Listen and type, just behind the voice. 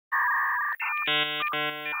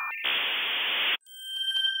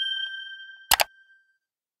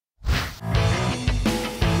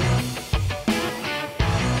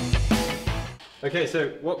Okay, so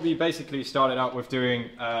what we basically started out with doing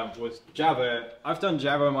was Java. I've done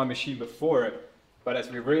Java on my machine before, but as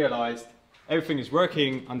we realized, everything is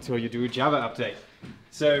working until you do a Java update.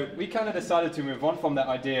 So we kind of decided to move on from that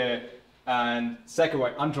idea and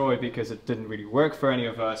segue Android because it didn't really work for any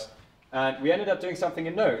of us. And we ended up doing something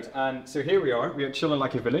in Node. And so here we are chilling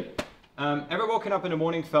like a villain. Ever woken up in the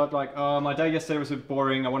morning felt like, oh, my day yesterday was a bit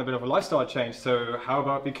boring, I want a bit of a lifestyle change, so how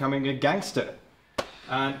about becoming a gangster?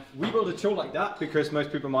 And we built a tool like that because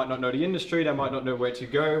most people might not know the industry, they might not know where to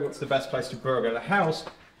go, what's the best place to burgle a house,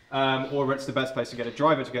 or what's the best place to get a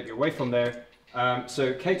driver to get you away from there.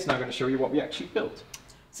 So Kate's now going to show you what we actually built.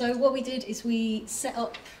 So what we did is we set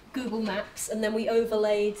up Google Maps and then we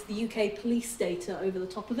overlaid the UK police data over the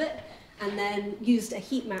top of it and then used a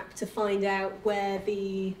heat map to find out where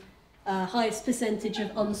the highest percentage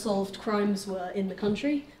of unsolved crimes were in the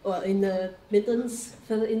country, or in the Midlands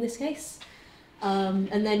in this case.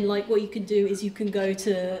 And then like what you can do is you can go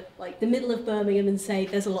to like the middle of Birmingham and say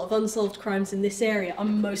there's a lot of unsolved crimes in this area,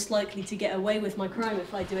 I'm most likely to get away with my crime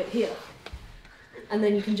if I do it here. And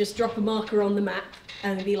then you can just drop a marker on the map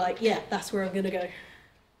and be like, yeah, that's where I'm going to go.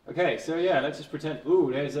 Okay, so yeah, let's just pretend,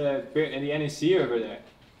 ooh, there's a bit in the NEC over there.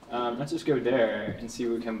 Let's just go there and see if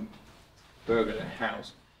we can burgle a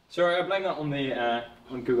house. Sorry, I blame that on the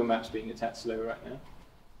on Google Maps being a tad slow right now.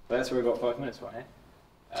 But that's where we've got 5 minutes right now.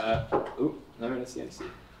 No, that's the NEC.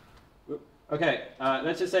 Okay,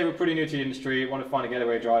 let's just say we're pretty new to the industry, want to find a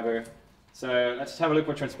getaway driver. So let's just have a look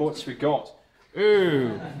what transports we got.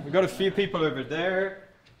 Ooh, we got a few people over there.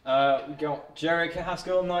 We got Jarek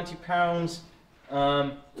Haskell, £90.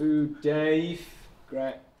 Ooh, Dave,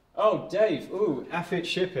 great. Oh, Dave, ooh, Affit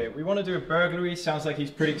Ship it. We want to do a burglary, sounds like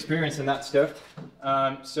he's pretty experienced in that stuff.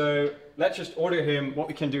 So let's just order him. What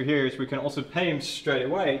we can do here is we can also pay him straight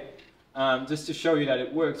away, just to show you that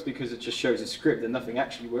it works because it just shows a script and nothing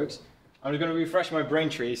actually works. I'm going to refresh my brain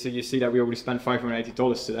tree so you see that we already spent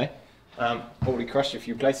 $580 today. Already crushed a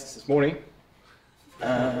few places this morning.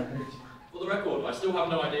 For the record, I still have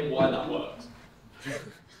no idea why that works.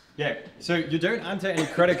 Yeah, so you don't enter any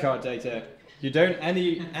credit card data, you don't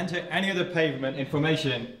enter any other payment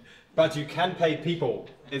information, but you can pay people.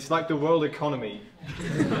 It's like the world economy.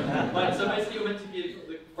 Like, so basically you're meant to give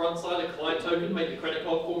the front side a client token, make the credit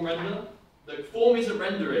card form render. The form isn't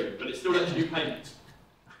rendering, but it still lets you do payments.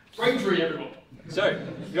 Braintree, everyone. So,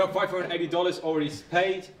 you got $580 already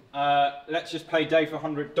paid. Let's just pay Dave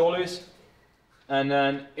 $100. And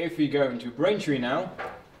then if we go into Braintree now,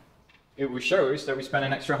 it will show us that we spent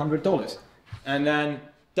an extra $100. And then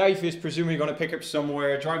Dave is presumably going to pick up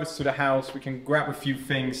somewhere, drive us to the house, we can grab a few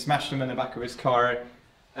things, smash them in the back of his car,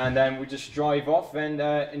 and then we just drive off and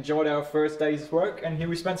enjoyed our first day's work, and here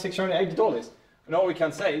we spent $680. And all we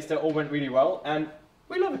can say is that all went really well, and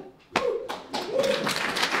we love it.